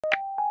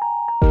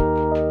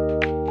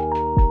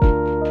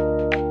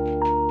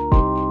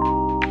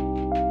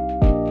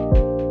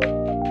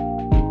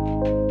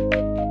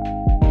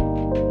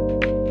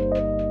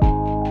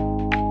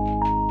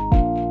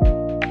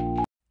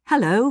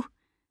Hello.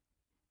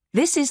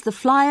 This is the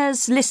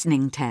Flyers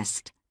listening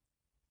test.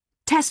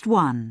 Test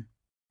 1.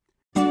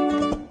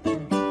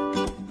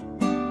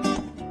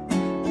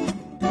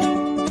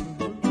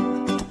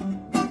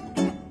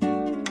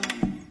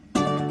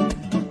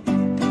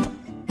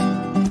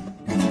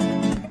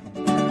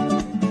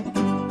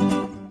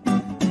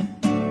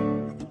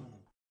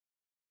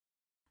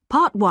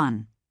 Part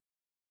 1.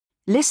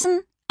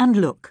 Listen and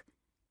look.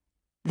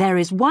 There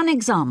is one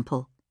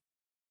example.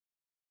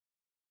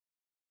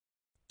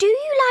 Do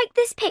you like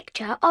this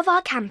picture of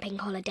our camping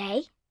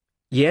holiday?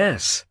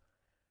 Yes.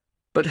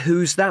 But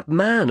who's that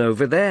man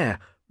over there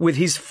with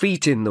his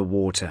feet in the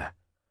water?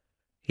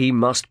 He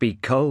must be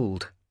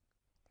cold.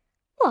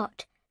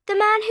 What, the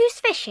man who's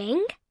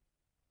fishing?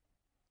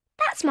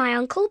 That's my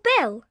Uncle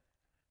Bill.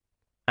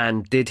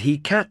 And did he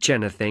catch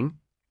anything?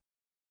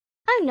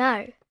 Oh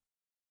no.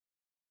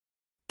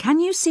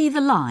 Can you see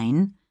the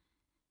line?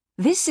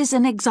 This is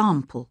an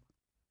example.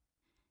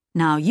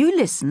 Now you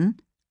listen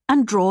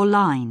and draw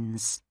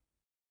lines.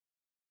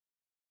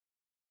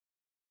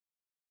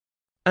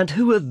 And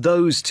who are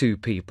those two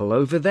people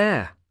over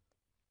there?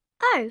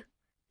 Oh,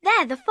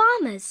 they're the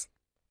farmers.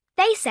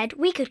 They said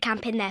we could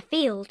camp in their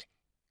field.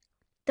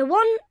 The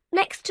one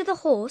next to the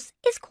horse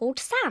is called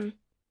Sam.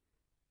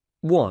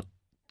 What,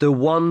 the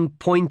one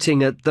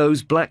pointing at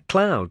those black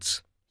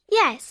clouds?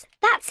 Yes,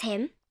 that's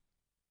him.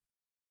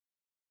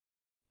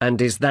 And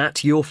is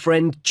that your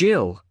friend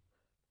Jill,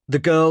 the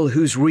girl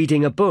who's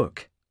reading a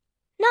book?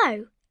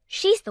 No,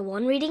 she's the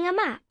one reading a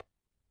map.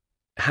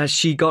 Has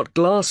she got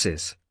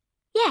glasses?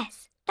 Yes,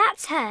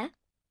 that's her.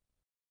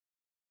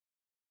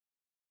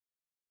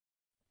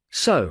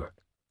 So,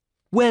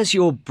 where's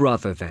your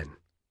brother then?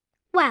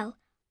 Well,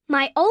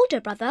 my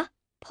older brother,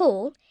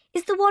 Paul,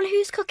 is the one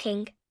who's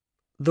cooking.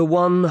 The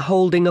one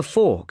holding a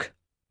fork?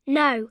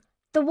 No,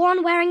 the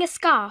one wearing a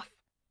scarf.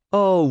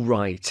 Oh,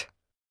 right.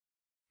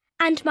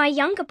 And my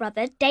younger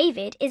brother,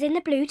 David, is in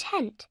the blue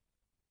tent.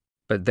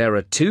 But there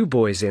are two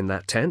boys in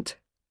that tent.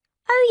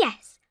 Oh,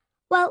 yes.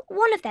 Well,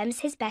 one of them's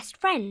his best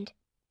friend.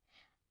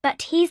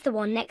 But he's the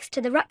one next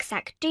to the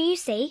rucksack, do you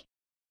see?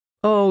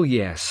 Oh,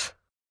 yes.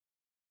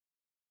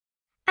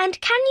 And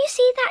can you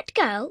see that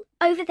girl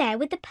over there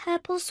with the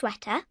purple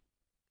sweater?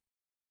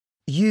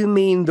 You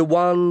mean the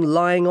one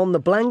lying on the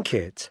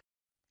blanket?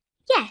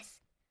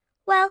 Yes.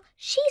 Well,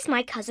 she's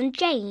my cousin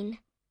Jane.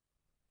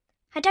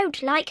 I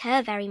don't like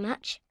her very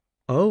much.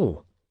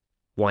 Oh,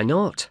 why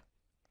not?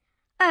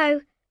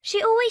 Oh,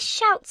 she always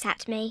shouts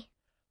at me.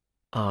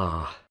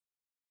 Ah.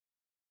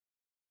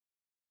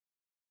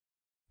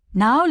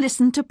 Now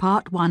listen to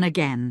part 1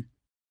 again.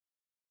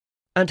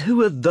 And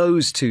who are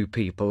those two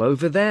people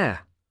over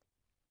there?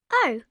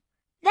 Oh,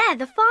 they're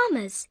the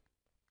farmers.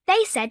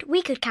 They said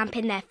we could camp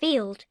in their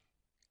field.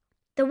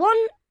 The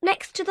one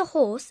next to the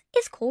horse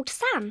is called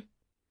Sam.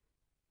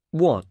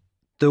 What,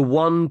 the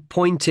one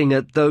pointing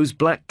at those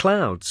black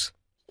clouds?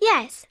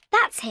 Yes,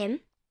 that's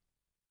him.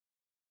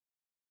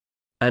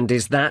 And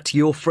is that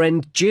your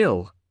friend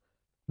Jill,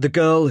 the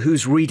girl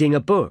who's reading a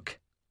book?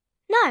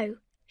 No,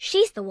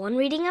 she's the one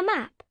reading a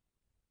map.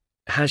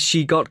 Has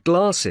she got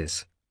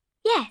glasses?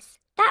 Yes,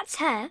 that's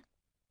her.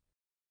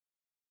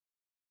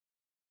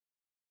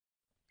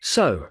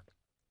 So,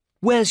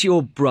 where's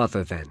your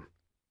brother then?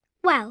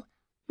 Well,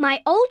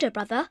 my older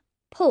brother,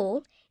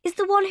 Paul, is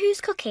the one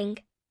who's cooking.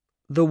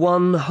 The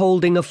one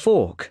holding a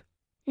fork?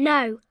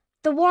 No,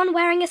 the one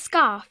wearing a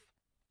scarf.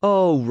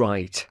 Oh,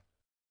 right.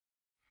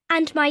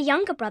 And my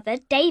younger brother,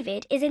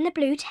 David, is in the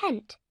blue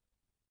tent.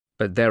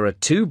 But there are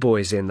two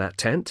boys in that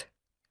tent.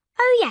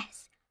 Oh, yes.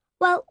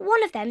 Well,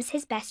 one of them's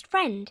his best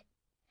friend.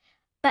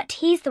 But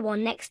he's the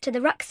one next to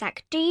the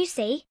rucksack, do you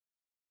see?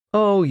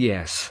 Oh,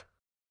 yes.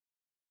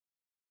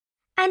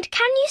 And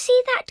can you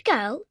see that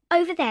girl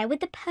over there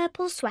with the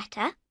purple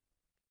sweater?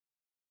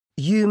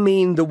 You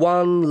mean the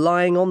one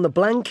lying on the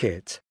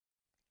blanket?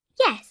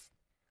 Yes.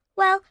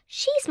 Well,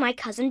 she's my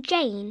cousin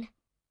Jane.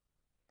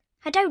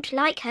 I don't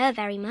like her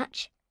very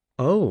much.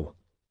 Oh,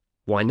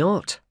 why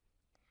not?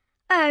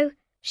 Oh,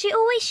 she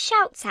always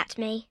shouts at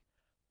me.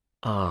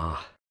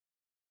 Ah.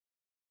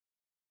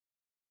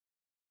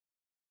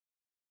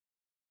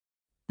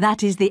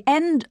 That is the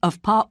end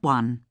of part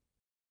 1.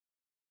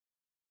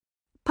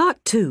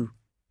 Part 2.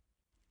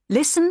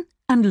 Listen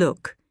and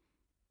look.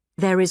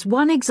 There is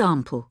one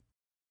example.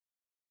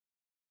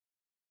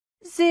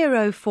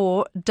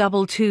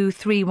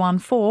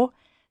 0422314,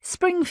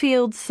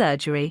 Springfield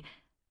Surgery.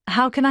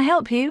 How can I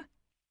help you?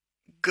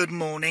 Good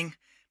morning.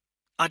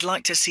 I'd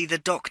like to see the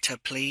doctor,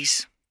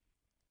 please.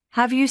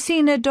 Have you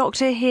seen a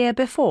doctor here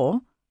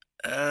before?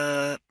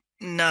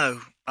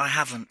 No, I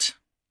haven't.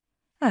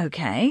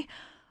 OK.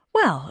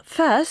 Well,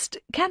 first,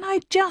 can I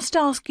just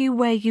ask you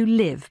where you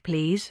live,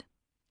 please?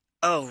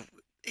 Oh,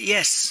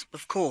 yes,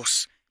 of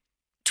course.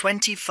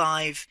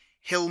 25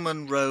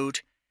 Hillman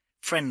Road,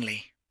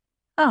 Friendly.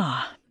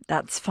 Ah,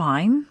 that's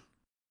fine.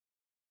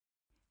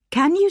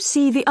 Can you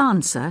see the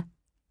answer?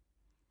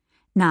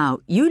 Now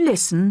you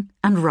listen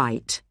and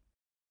write.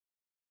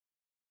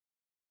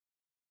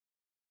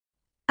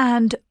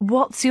 And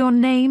what's your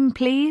name,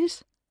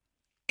 please?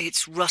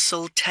 It's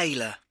Russell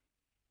Taylor.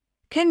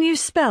 Can you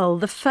spell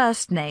the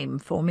first name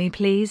for me,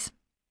 please?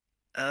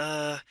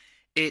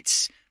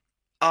 It's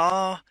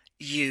RUSSELL.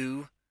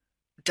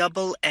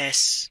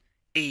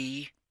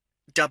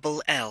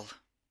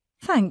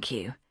 Thank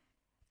you.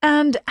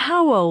 And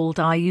how old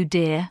are you,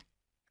 dear?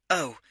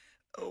 Oh,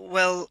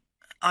 well,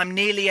 I'm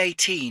nearly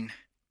 18.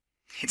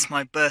 It's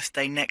my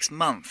birthday next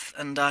month,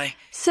 and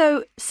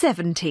So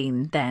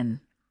 17, then?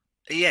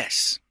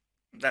 Yes,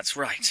 that's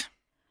right.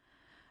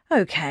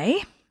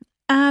 OK.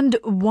 And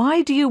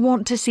why do you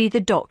want to see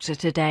the doctor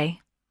today?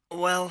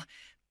 Well,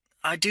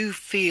 I do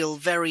feel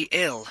very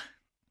ill.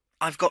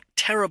 I've got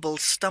terrible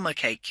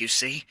stomachache, you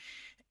see.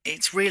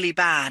 It's really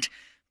bad,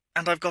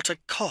 and I've got a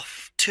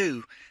cough,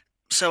 too.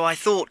 So I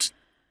thought...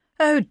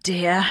 Oh,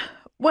 dear.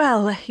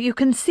 Well, you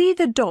can see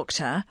the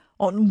doctor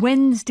on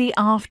Wednesday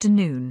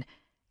afternoon.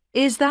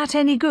 Is that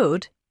any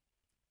good?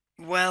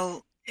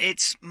 Well,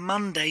 it's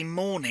Monday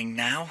morning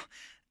now,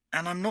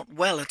 and I'm not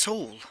well at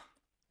all.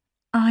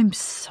 I'm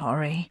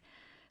sorry.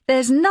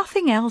 There's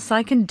nothing else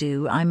I can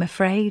do, I'm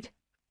afraid.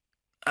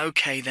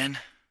 OK, then.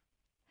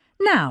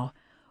 Now,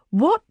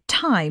 what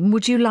time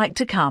would you like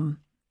to come?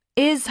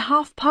 Is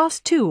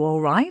 2:30 all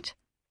right?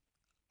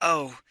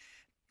 Oh,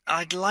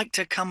 I'd like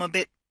to come a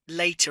bit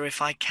later if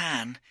I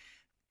can.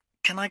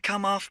 Can I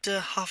come after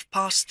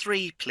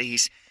 3:30,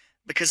 please?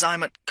 Because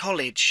I'm at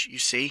college, you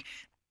see,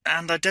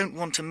 and I don't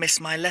want to miss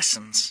my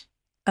lessons.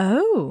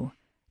 Oh,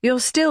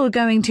 you're still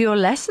going to your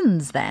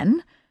lessons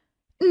then?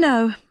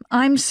 No,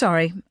 I'm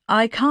sorry.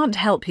 I can't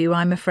help you,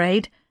 I'm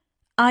afraid.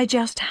 I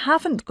just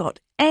haven't got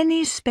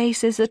any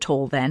spaces at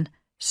all then.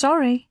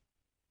 Sorry.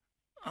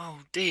 Oh,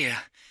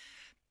 dear.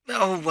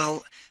 Oh,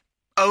 well,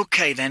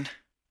 OK then.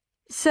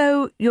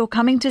 So you're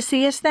coming to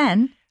see us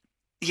then?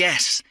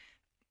 Yes,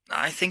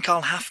 I think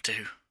I'll have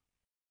to.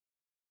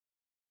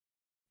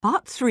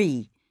 Part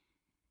 3.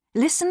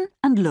 Listen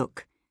and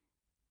look.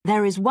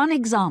 There is one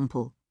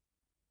example.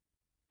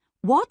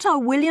 What are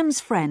William's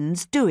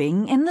friends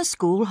doing in the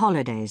school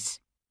holidays?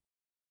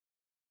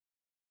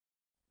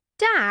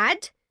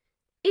 Dad,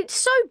 it's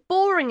so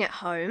boring at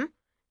home.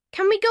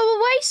 Can we go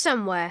away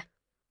somewhere?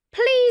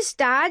 Please,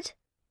 Dad.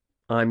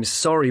 I'm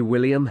sorry,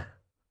 William.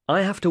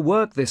 I have to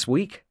work this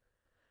week.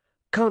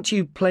 Can't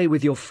you play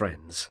with your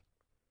friends?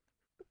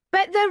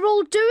 But they're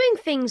all doing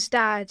things,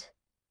 Dad.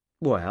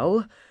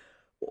 Well,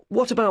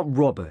 what about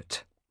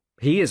Robert?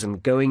 He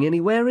isn't going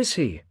anywhere, is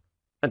he?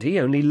 And he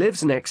only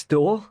lives next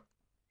door.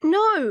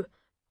 No,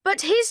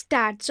 but his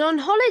dad's on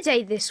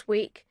holiday this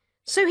week,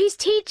 so he's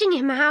teaching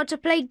him how to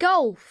play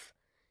golf.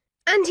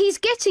 And he's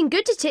getting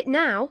good at it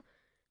now,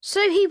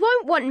 so he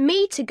won't want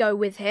me to go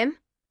with him.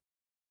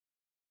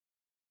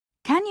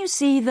 Can you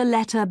see the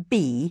letter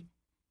B?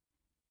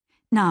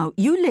 Now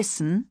you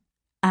listen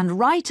and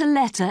write a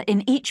letter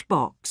in each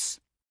box.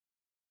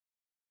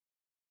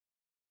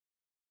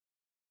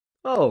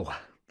 Oh,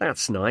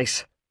 that's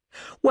nice.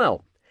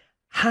 Well,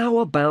 how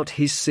about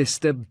his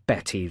sister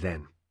Betty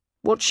then?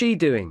 What's she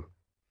doing?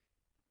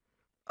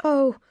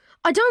 Oh,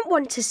 I don't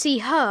want to see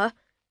her.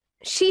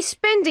 She's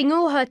spending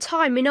all her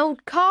time in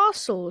old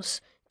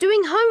castles,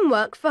 doing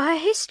homework for her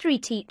history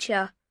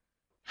teacher.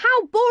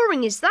 How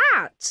boring is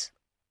that?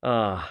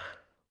 Ah,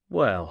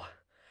 well,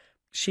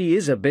 she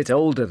is a bit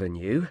older than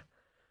you.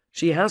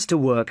 She has to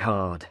work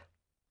hard.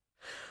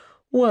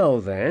 Well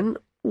then,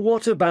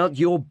 what about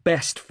your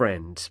best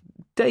friend,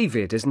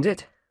 David, isn't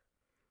it?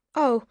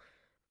 Oh,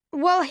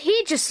 well,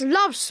 he just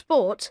loves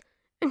sport,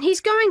 and he's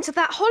going to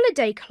that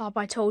holiday club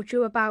I told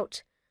you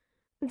about.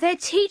 They're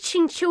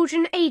teaching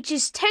children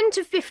ages 10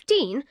 to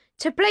 15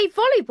 to play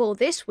volleyball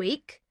this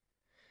week.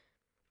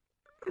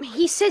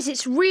 He says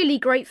it's really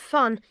great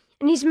fun,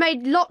 and he's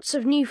made lots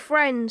of new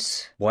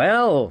friends.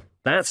 Well,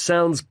 that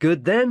sounds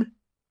good then.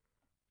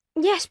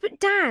 Yes, but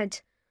Dad,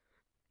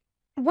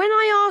 when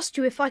I asked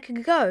you if I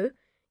could go,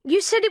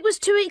 you said it was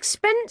too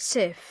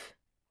expensive.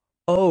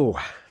 Oh,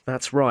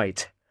 that's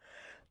right.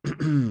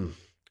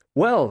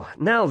 Well,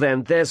 now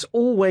then, there's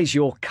always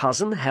your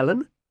cousin,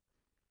 Helen.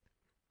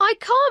 I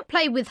can't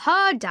play with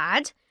her,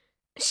 Dad.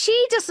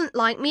 She doesn't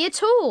like me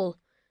at all.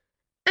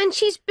 And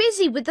she's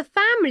busy with the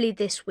family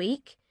this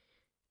week.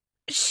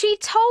 She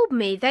told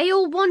me they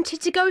all wanted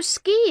to go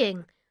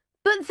skiing,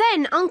 but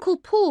then Uncle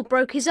Paul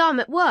broke his arm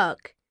at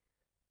work.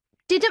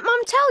 Didn't Mum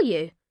tell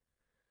you?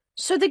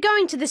 So they're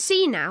going to the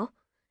sea now.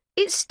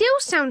 It still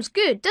sounds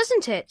good,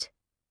 doesn't it?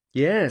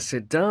 Yes,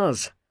 it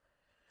does.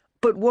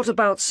 But what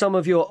about some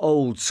of your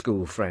old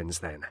school friends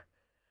then?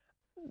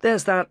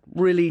 There's that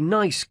really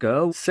nice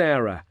girl,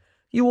 Sarah.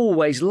 You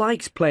always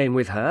liked playing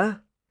with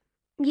her.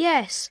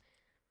 Yes.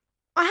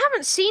 I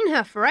haven't seen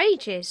her for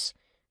ages.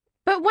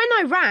 But when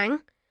I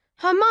rang,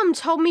 her mum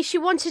told me she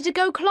wanted to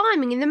go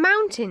climbing in the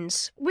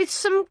mountains with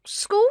some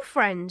school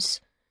friends.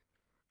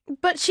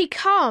 But she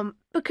can't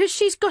because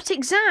she's got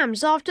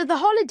exams after the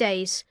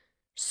holidays,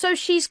 so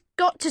she's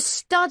got to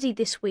study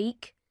this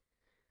week.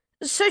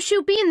 So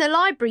she'll be in the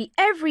library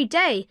every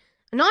day,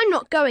 and I'm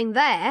not going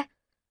there.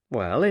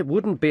 Well, it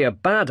wouldn't be a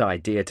bad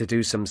idea to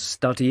do some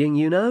studying,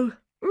 you know.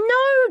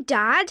 No,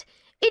 Dad,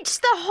 it's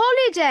the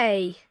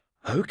holiday.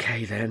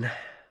 OK, then.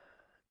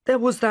 There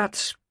was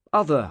that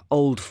other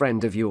old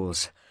friend of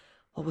yours.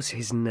 What was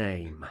his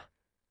name?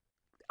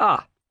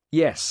 Ah,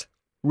 yes,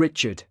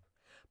 Richard.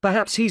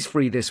 Perhaps he's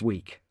free this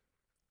week.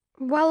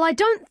 Well, I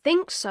don't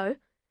think so.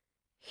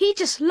 He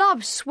just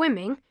loves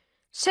swimming,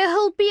 so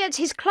he'll be at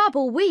his club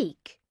all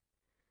week.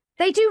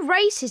 They do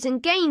races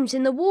and games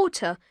in the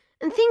water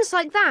and things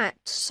like that,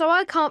 so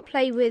I can't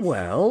play with...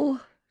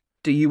 Well,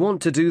 do you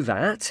want to do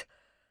that?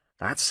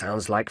 That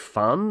sounds like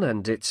fun,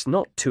 and it's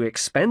not too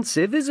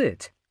expensive, is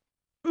it?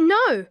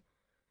 No.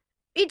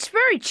 It's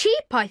very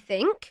cheap, I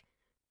think.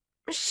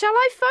 Shall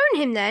I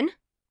phone him then?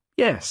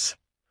 Yes.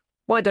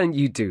 Why don't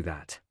you do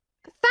that?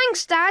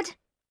 Thanks, Dad.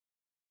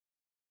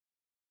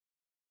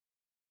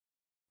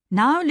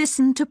 Now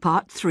listen to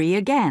part 3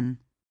 again.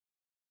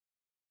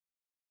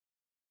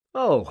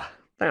 Oh,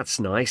 that's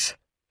nice.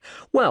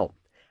 Well,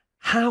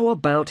 how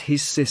about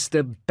his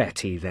sister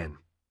Betty, then?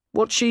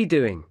 What's she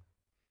doing?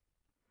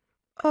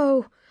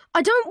 Oh,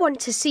 I don't want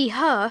to see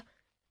her.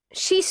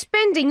 She's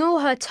spending all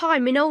her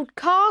time in old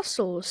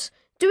castles,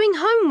 doing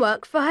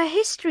homework for her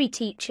history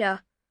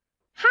teacher.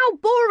 How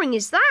boring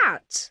is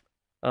that?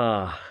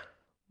 Ah,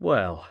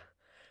 well,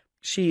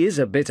 she is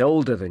a bit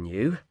older than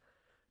you.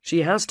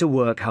 She has to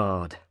work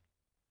hard.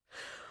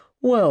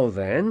 Well,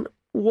 then,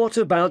 what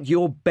about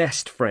your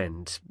best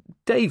friend,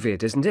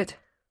 David, isn't it?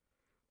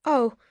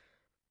 Oh,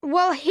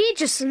 well, he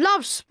just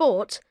loves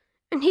sport,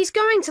 and he's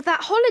going to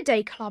that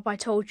holiday club I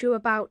told you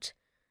about.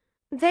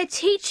 They're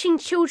teaching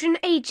children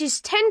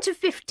ages 10 to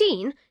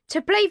 15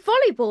 to play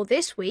volleyball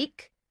this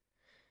week.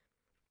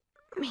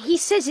 He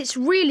says it's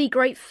really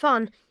great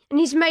fun, and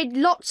he's made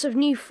lots of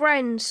new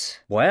friends.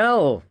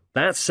 Well,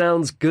 that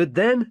sounds good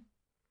then.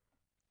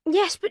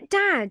 Yes, but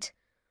Dad,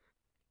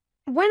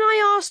 when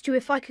I asked you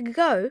if I could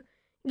go,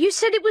 you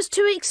said it was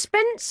too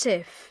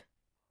expensive.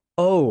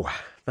 Oh,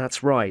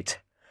 that's right.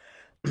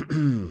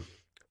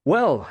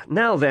 Well,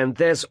 now then,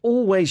 there's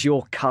always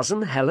your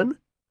cousin, Helen.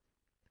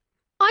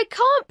 I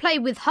can't play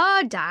with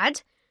her,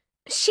 Dad.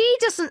 She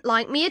doesn't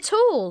like me at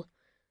all.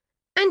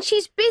 And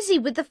she's busy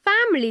with the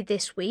family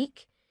this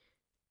week.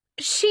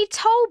 She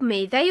told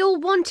me they all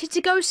wanted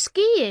to go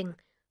skiing,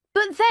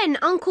 but then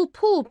Uncle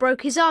Paul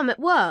broke his arm at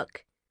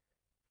work.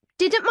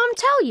 Didn't Mum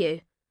tell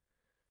you?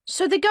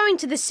 So they're going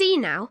to the sea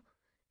now.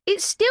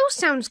 It still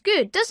sounds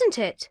good, doesn't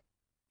it?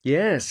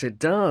 Yes, it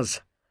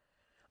does.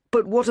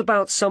 But what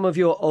about some of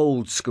your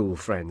old school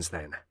friends,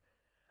 then?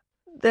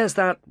 There's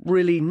that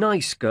really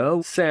nice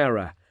girl,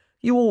 Sarah.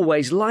 You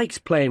always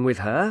liked playing with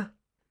her.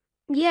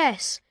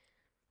 Yes.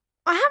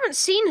 I haven't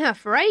seen her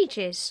for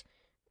ages.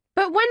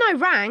 But when I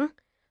rang,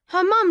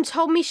 her mum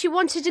told me she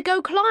wanted to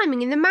go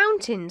climbing in the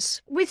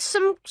mountains with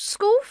some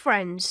school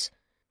friends.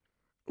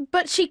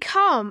 But she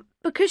can't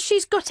because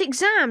she's got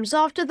exams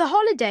after the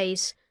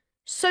holidays,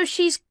 so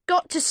she's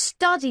got to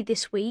study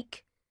this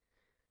week.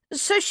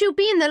 So she'll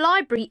be in the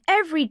library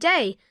every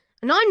day,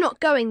 and I'm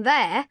not going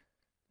there.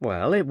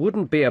 Well, it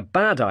wouldn't be a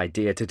bad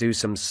idea to do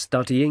some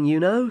studying, you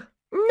know.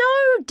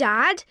 No,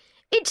 Dad,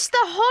 it's the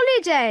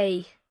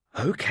holiday.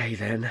 OK,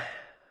 then.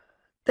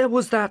 There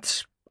was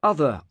that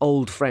other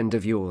old friend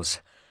of yours.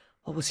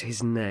 What was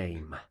his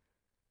name?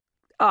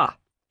 Ah,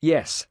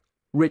 yes,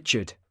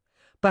 Richard.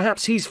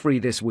 Perhaps he's free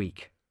this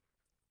week.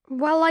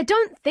 Well, I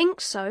don't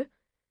think so.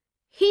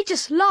 He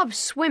just loves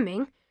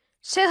swimming,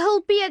 so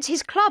he'll be at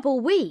his club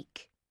all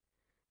week.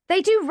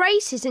 They do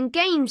races and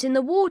games in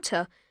the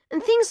water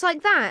and things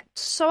like that,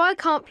 so I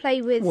can't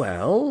play with...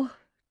 Well,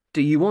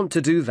 do you want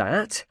to do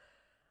that?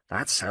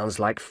 That sounds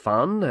like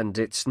fun, and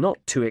it's not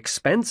too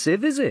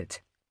expensive, is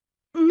it?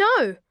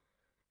 No.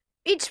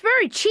 It's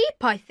very cheap,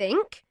 I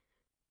think.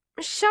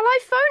 Shall I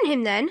phone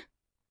him then?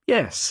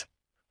 Yes.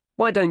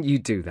 Why don't you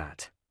do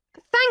that?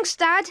 Thanks,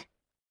 Dad.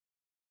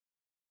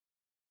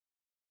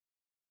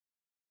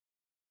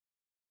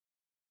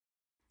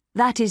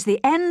 That is the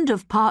end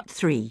of part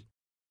 3.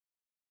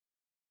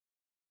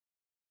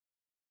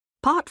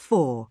 Part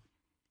 4.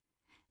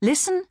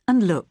 Listen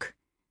and look.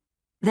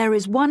 There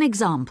is one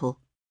example.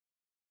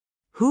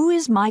 Who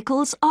is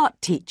Michael's art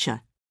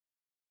teacher?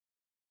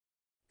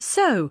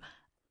 So,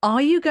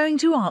 are you going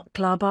to art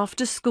club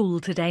after school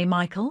today,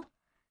 Michael?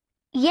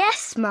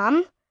 Yes,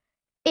 Mum.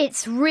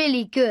 It's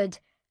really good,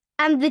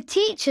 and the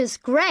teacher's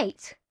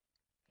great.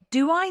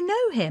 Do I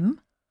know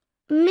him?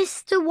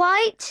 Mr.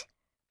 White?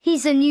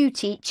 He's a new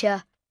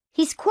teacher.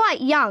 He's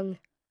quite young.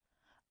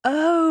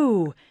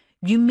 Oh,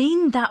 you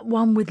mean that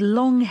one with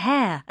long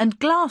hair and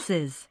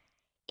glasses?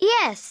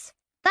 Yes,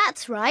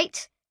 that's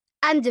right.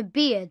 And a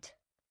beard.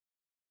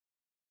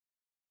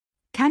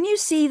 Can you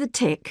see the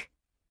tick?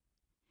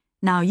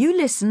 Now you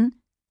listen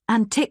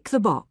and tick the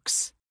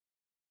box.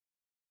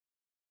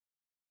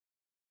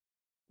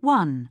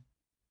 1.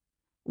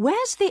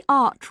 Where's the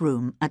art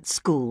room at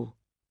school?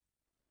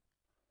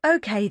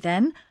 OK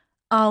then,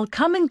 I'll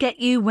come and get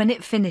you when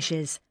it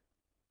finishes.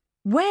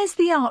 Where's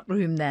the art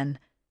room then?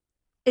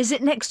 Is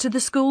it next to the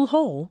school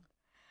hall?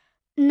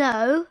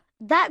 No,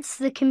 that's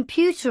the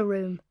computer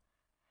room.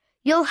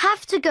 You'll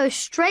have to go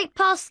straight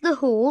past the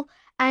hall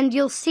and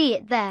you'll see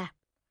it there.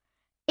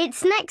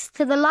 It's next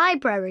to the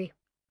library.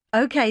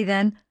 OK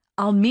then,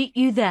 I'll meet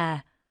you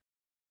there.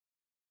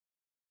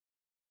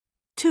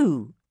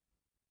 2.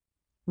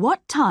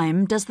 What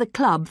time does the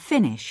club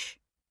finish?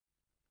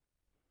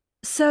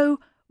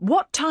 So,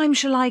 what time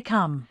shall I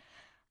come?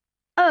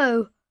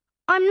 Oh,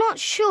 I'm not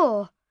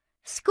sure.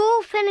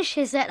 School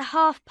finishes at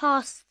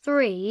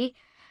 3:30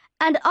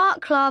 and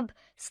art club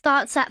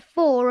starts at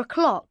 4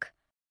 o'clock.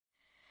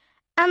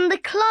 And the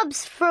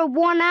club's for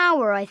 1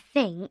 hour, I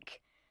think.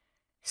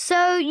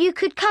 So you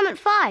could come at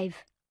 5.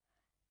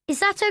 Is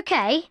that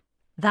okay?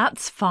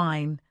 That's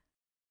fine.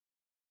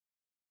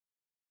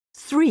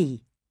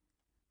 3.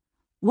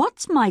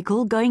 What's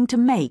Michael going to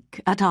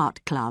make at art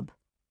club?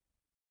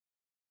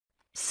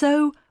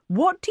 So,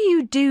 what do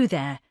you do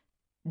there?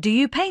 Do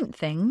you paint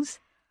things?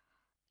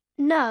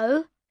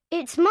 No,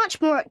 it's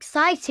much more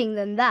exciting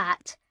than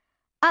that.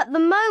 At the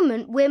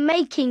moment, we're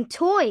making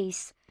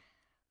toys.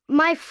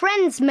 My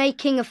friend's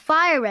making a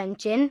fire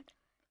engine.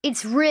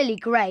 It's really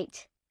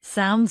great.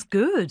 Sounds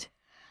good.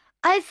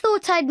 I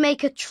thought I'd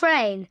make a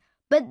train,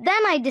 but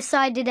then I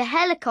decided a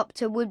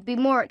helicopter would be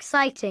more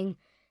exciting,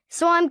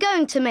 so I'm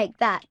going to make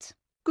that.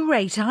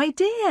 Great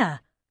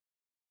idea.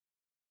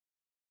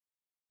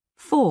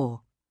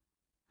 4.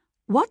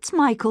 What's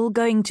Michael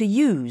going to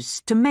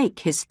use to make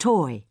his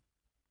toy?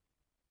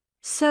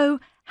 So,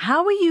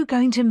 how are you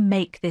going to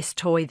make this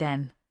toy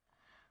then?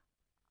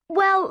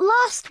 Well,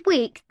 last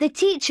week the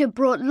teacher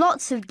brought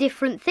lots of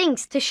different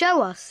things to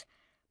show us,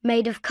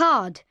 made of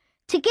card,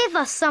 to give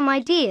us some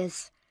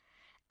ideas.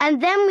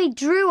 And then we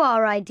drew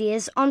our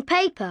ideas on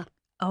paper.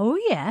 Oh,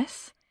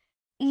 yes.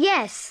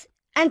 Yes,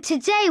 and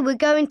today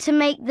we're going to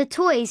make the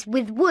toys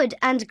with wood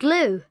and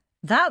glue.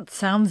 That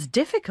sounds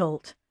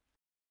difficult.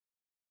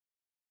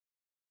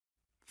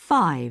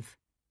 5.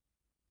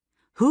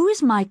 Who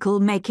is Michael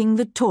making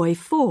the toy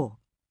for?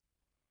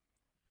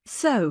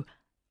 So,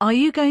 are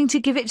you going to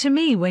give it to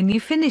me when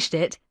you finished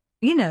it?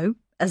 You know,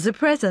 as a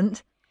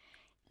present.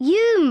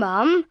 You,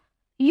 Mum,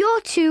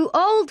 you're too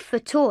old for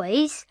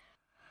toys.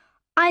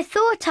 I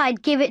thought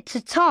I'd give it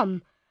to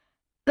Tom,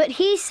 but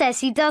he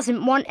says he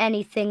doesn't want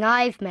anything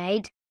I've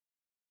made.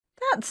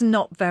 That's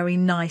not very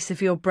nice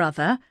of your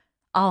brother.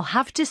 I'll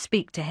have to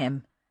speak to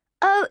him.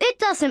 Oh, it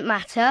doesn't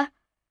matter.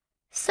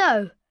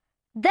 So,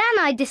 then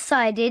I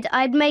decided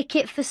I'd make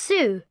it for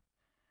Sue.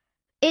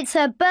 It's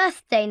her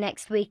birthday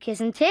next week,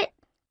 isn't it?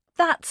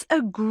 That's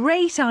a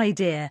great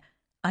idea.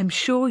 I'm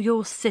sure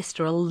your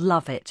sister'll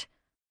love it.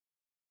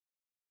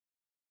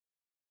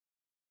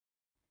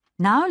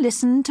 Now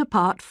listen to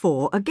part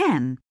 4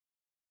 again.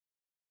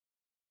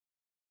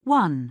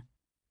 1.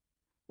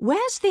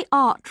 Where's the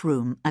art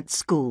room at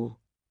school?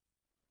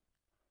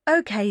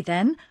 OK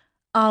then,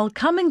 I'll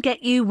come and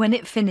get you when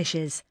it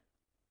finishes.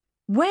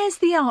 Where's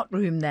the art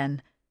room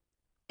then?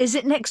 Is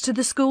it next to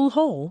the school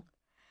hall?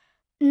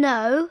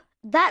 No,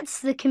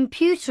 that's the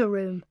computer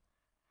room.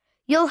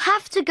 You'll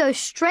have to go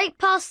straight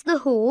past the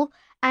hall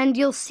and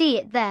you'll see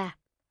it there.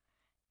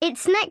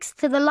 It's next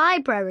to the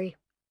library.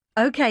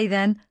 OK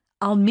then,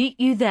 I'll meet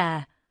you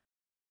there.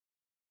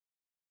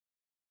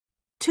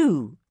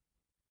 2.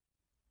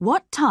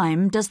 What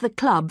time does the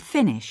club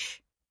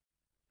finish?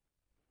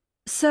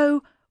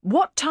 So,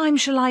 what time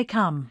shall I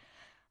come?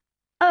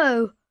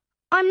 Oh,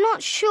 I'm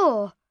not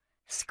sure.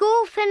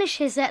 School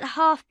finishes at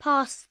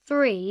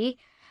 3:30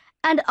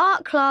 and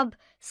art club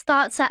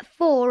starts at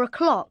 4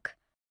 o'clock.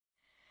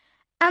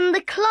 And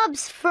the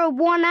club's for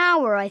 1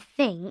 hour, I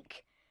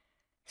think.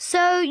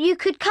 So you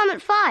could come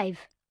at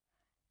 5.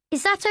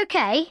 Is that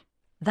okay?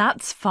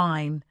 That's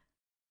fine.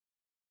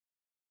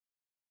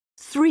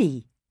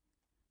 3.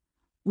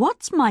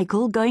 What's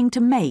Michael going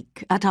to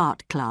make at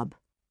art club?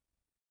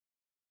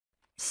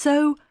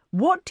 So,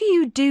 what do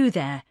you do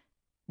there?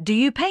 Do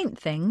you paint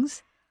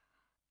things?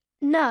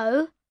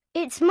 No,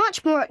 it's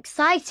much more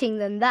exciting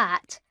than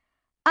that.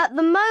 At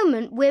the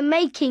moment, we're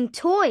making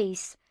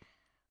toys.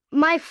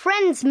 My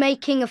friend's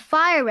making a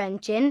fire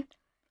engine.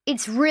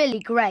 It's really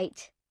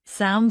great.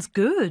 Sounds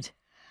good.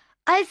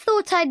 I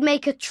thought I'd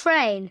make a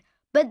train,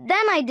 but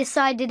then I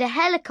decided a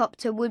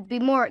helicopter would be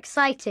more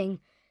exciting,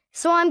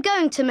 so I'm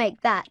going to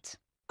make that.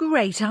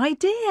 Great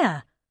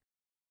idea.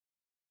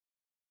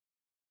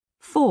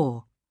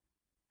 4.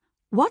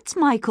 What's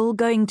Michael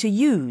going to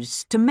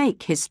use to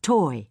make his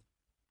toy?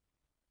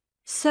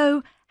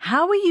 So,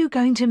 how are you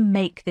going to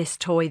make this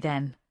toy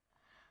then?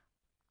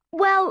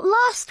 Well,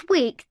 last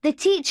week the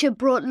teacher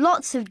brought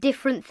lots of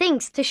different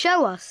things to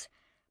show us,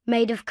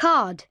 made of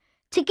card,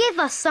 to give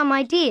us some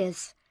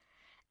ideas.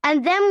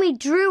 And then we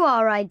drew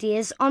our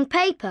ideas on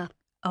paper.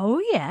 Oh,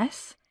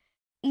 yes.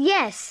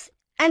 Yes,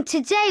 and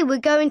today we're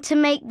going to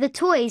make the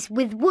toys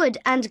with wood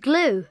and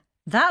glue.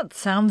 That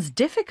sounds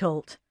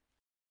difficult.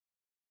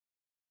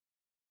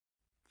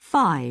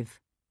 5.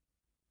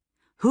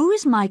 Who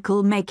is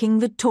Michael making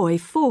the toy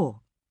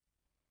for?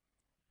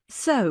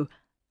 So,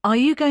 are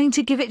you going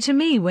to give it to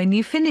me when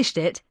you finished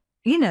it?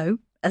 You know,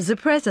 as a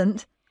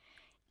present.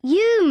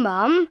 You,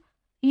 Mum,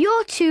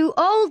 you're too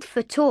old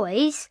for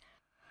toys.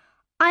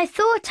 I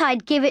thought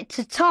I'd give it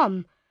to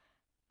Tom,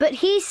 but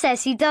he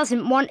says he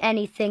doesn't want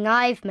anything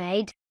I've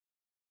made.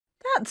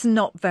 That's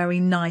not very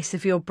nice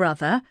of your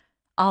brother.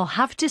 I'll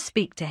have to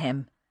speak to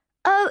him.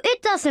 Oh,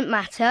 it doesn't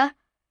matter.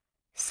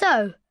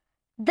 So,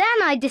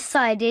 then I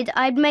decided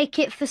I'd make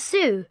it for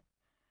Sue.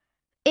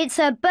 It's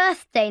her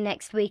birthday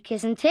next week,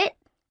 isn't it?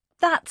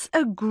 That's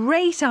a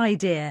great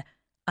idea.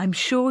 I'm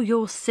sure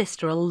your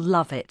sister'll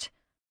love it.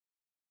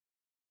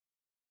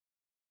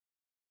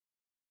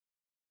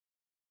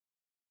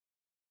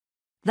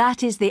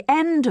 That is the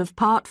end of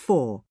Part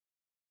 4.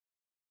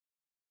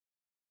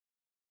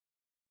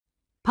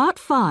 Part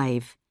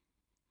 5.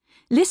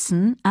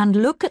 Listen and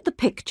look at the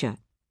picture.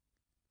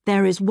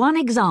 There is one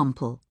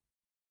example.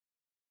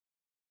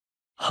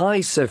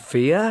 Hi,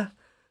 Sophia.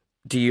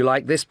 Do you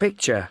like this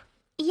picture?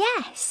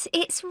 Yes,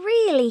 it's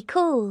really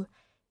cool.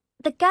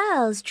 The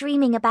girl's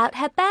dreaming about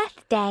her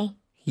birthday.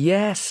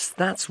 Yes,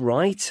 that's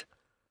right.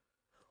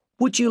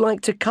 Would you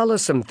like to colour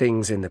some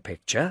things in the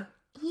picture?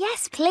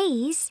 Yes,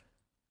 please.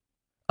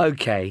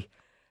 OK.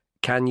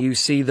 Can you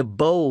see the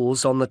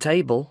bowls on the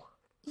table?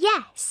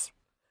 Yes.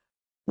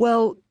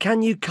 Well,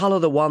 can you colour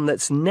the one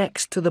that's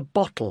next to the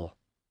bottle?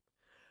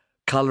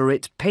 Colour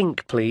it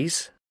pink,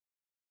 please.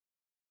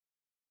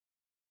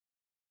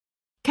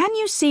 Can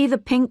you see the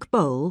pink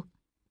bowl?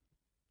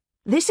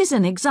 This is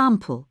an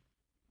example.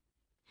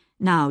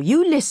 Now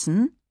you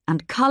listen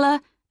and colour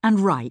and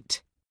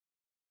write.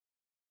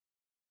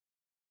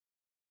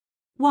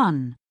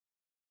 1.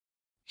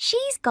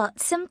 She's got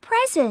some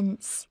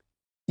presents.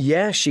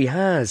 Yes, she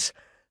has.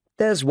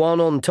 There's one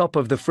on top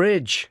of the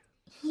fridge.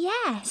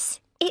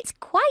 Yes, it's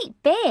quite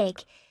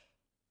big.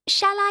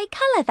 Shall I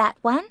colour that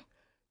one?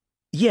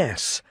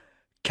 Yes.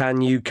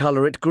 Can you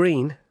colour it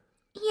green?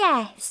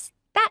 Yes,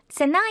 that's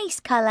a nice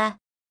colour.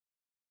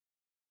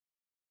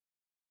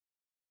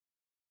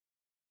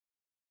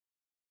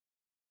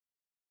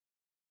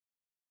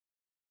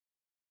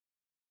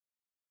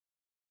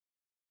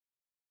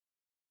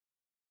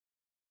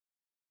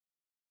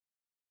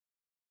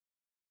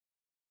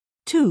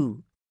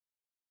 2.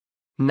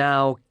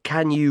 Now,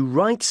 can you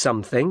write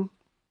something?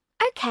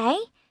 OK,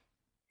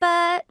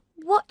 but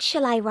what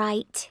shall I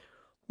write?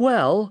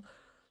 Well,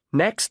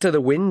 next to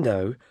the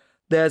window,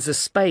 there's a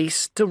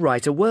space to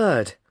write a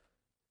word.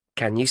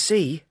 Can you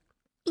see?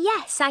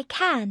 Yes, I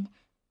can.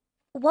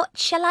 What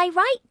shall I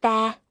write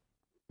there?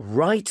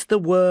 Write the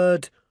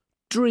word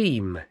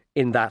dream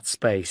in that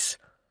space.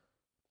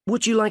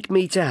 Would you like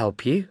me to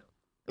help you?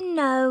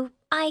 No,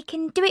 I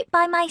can do it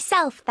by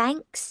myself,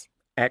 thanks.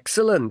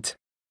 Excellent.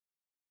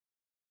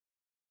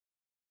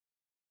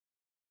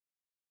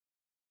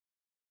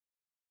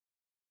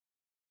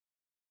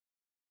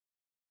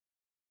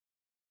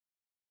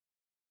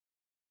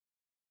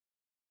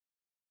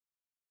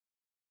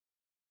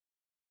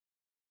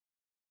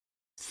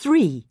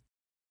 Three.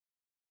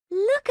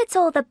 Look at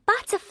all the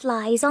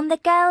butterflies on the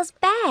girl's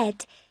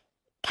bed.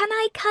 Can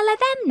I colour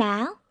them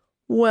now?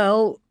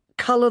 Well,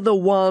 colour the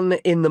one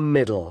in the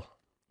middle.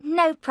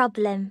 No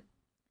problem.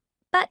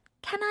 But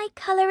can I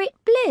colour it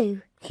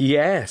blue?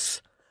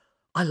 Yes,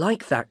 I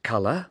like that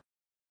colour.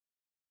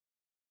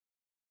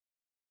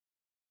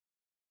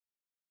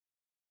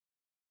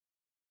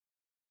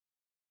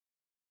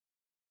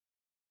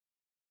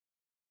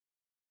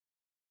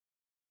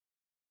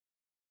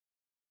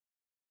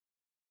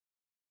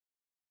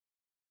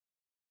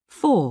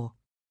 Four.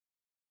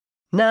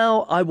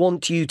 Now I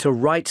want you to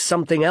write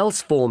something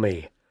else for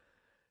me.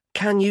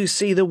 Can you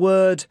see the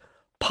word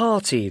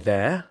party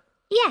there?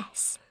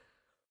 Yes.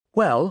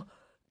 Well,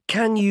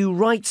 can you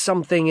write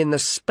something in the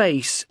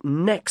space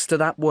next to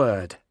that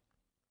word?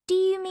 Do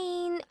you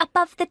mean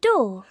above the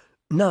door?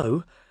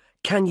 No,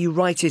 can you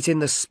write it in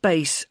the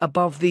space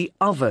above the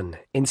oven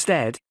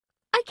instead?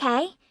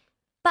 OK,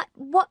 but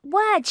what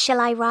word shall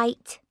I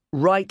write?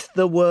 Write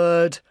the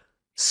word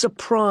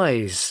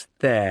surprise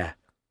there.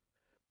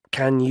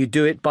 Can you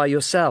do it by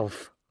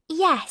yourself?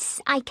 Yes,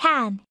 I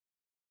can.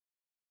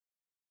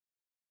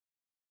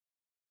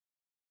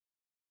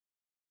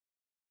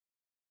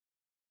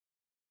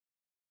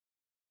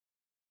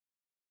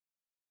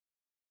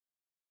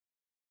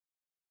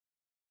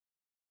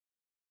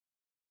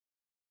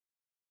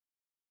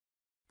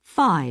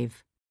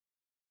 Five.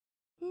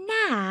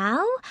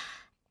 Now,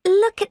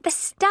 look at the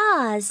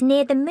stars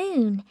near the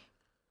moon.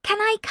 Can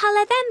I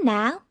colour them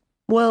now?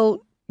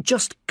 Well,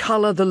 just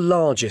colour the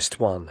largest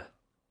one.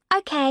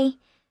 OK.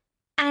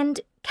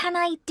 And can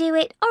I do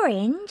it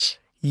orange?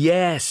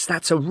 Yes,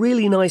 that's a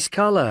really nice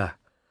colour.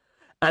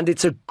 And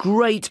it's a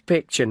great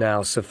picture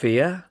now,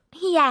 Sophia.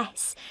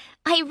 Yes,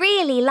 I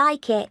really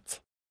like it.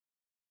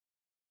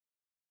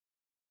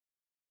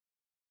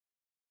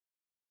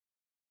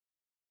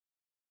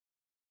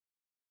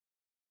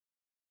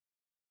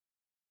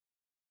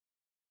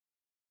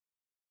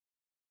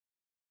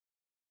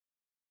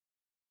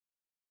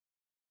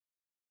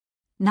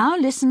 Now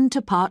listen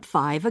to part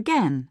 5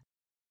 again.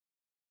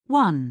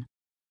 1.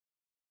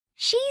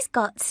 She's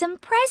got some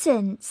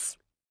presents.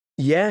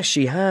 Yes,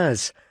 she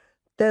has.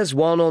 There's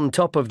one on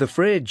top of the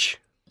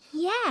fridge.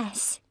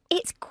 Yes,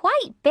 it's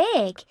quite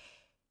big.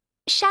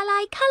 Shall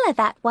I colour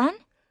that one?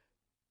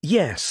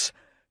 Yes.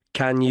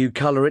 Can you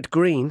colour it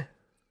green?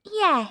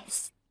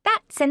 Yes,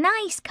 That's a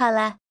nice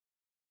colour.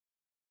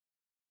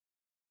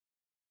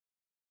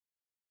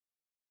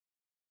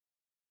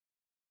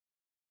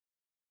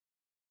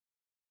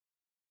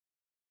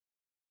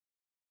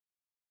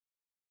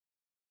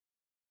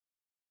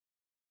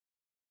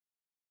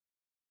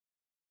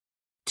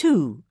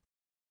 Two.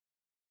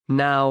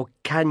 Now,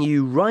 can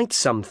you write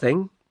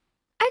something?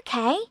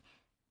 OK,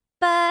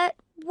 but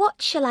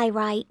what shall I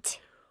write?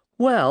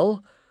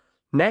 Well,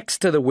 next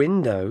to the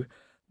window,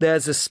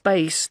 there's a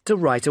space to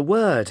write a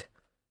word.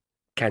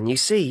 Can you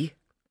see?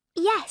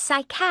 Yes,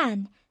 I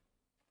can.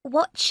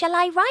 What shall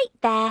I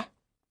write there?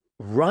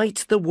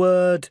 Write the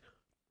word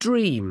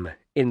dream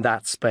in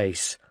that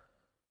space.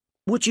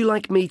 Would you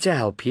like me to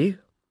help you?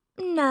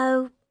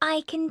 No,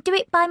 I can do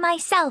it by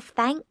myself,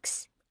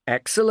 thanks.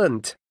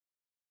 Excellent.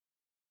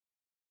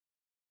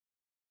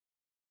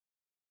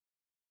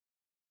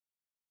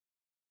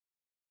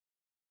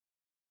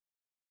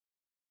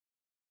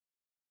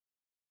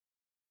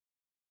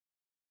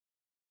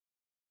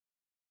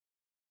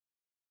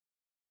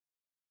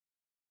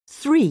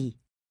 Three.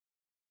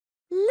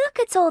 Look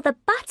at all the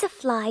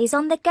butterflies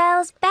on the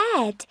girl's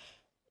bed.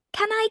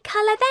 Can I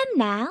colour them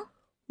now?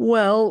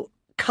 Well,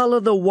 colour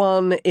the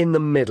one in the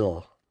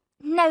middle.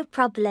 No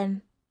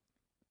problem.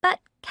 But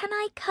can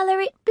I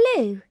colour it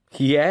blue?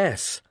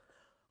 Yes,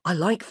 I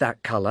like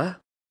that colour.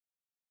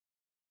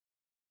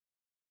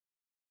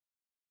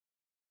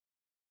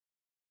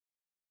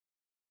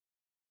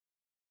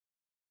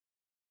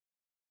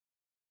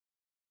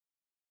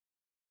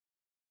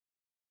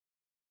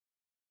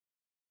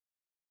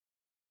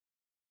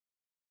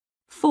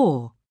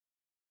 Four.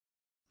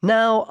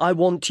 Now I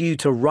want you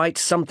to write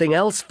something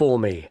else for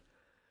me.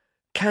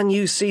 Can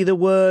you see the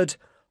word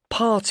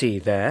party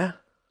there?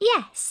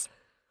 Yes.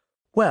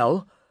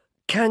 Well,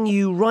 can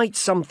you write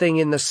something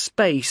in the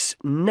space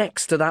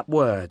next to that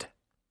word?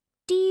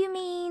 Do you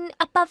mean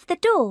above the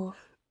door?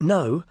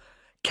 No,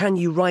 can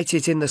you write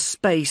it in the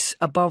space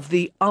above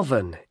the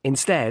oven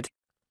instead?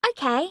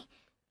 OK.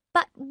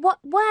 But what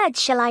word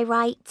shall I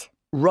write?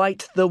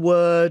 Write the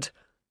word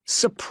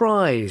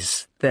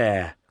surprise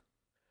there.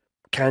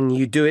 Can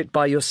you do it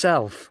by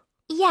yourself?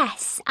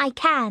 Yes, I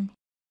can.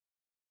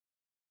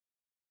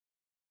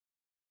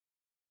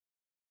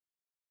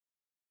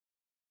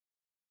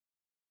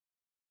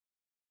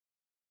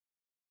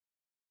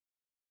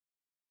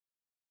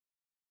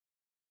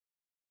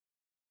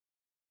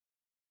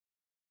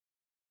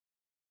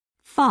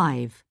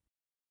 Five.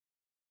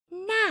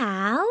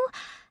 Now,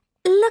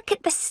 look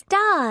at the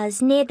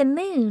stars near the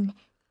moon.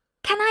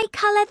 Can I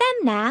colour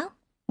them now?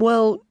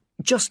 Well,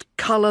 just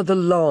colour the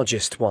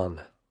largest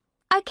one.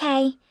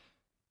 OK.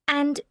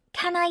 And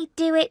can I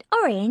do it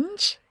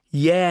orange?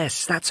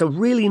 Yes, that's a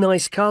really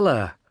nice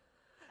colour.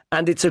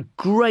 And it's a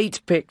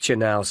great picture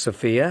now,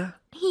 Sophia.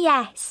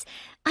 Yes,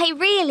 I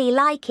really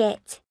like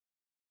it.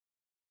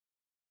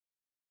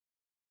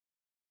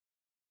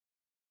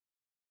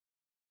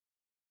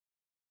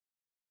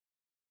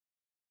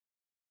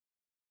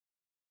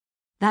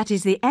 That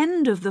is the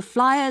end of the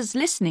Flyers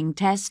Listening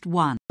Test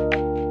 1.